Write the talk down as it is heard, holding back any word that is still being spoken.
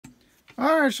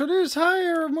Alright, so this is how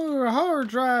you remove a hard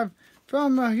drive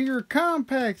from your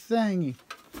COMPAQ thingy.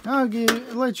 I'll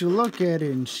let you look at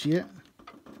it and shit.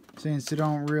 Since it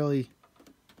don't really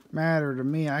matter to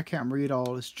me. I can't read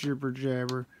all this jibber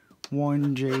jabber.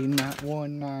 1J, not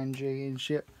 19J and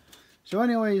shit. So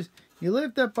anyways, you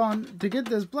lift up on, to get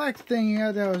this black thingy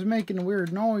out that was making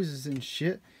weird noises and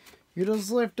shit. You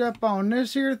just lift up on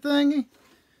this here thingy.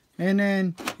 And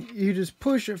then you just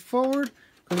push it forward.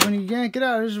 Because when you yank it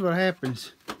out, this is what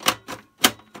happens.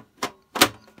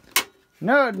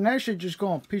 No, that shit just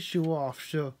gonna piss you off.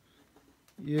 So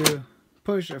you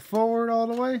push it forward all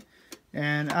the way.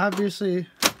 And obviously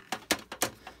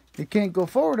it can't go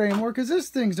forward anymore because this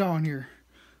thing's on here.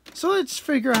 So let's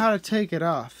figure out how to take it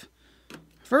off.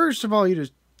 First of all, you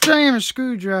just jam a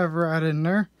screwdriver right in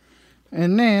there.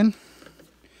 And then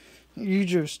you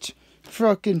just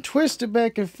fucking twist it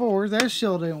back and forth. That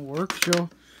still didn't work, so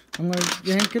I'm gonna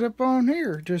yank it up on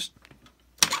here. Just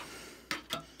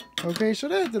okay, so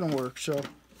that didn't work, so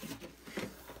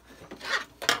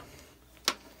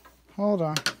hold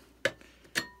on.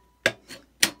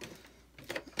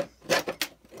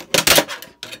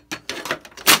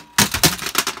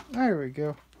 There we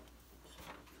go.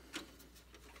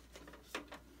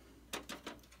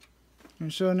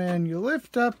 And so then you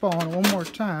lift up on it one more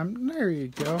time. There you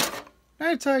go.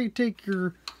 That's how you take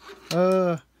your,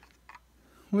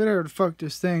 whatever the fuck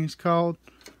this thing's called.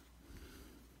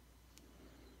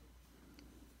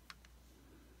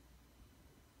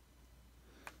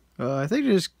 I think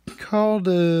it's called,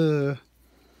 ATA.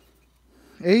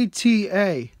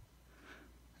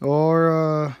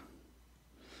 Or,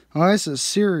 oh, it's a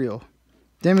cereal.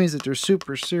 That means that they're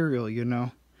super cereal, you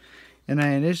know. And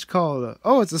then it's called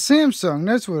oh, it's a Samsung.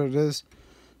 That's what it is.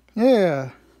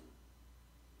 Yeah.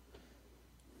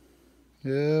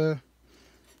 Yeah.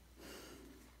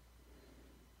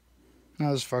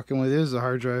 I was fucking with it. This is a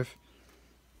hard drive.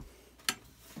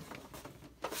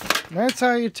 That's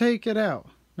how you take it out.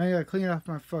 Now you gotta clean off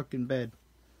my fucking bed.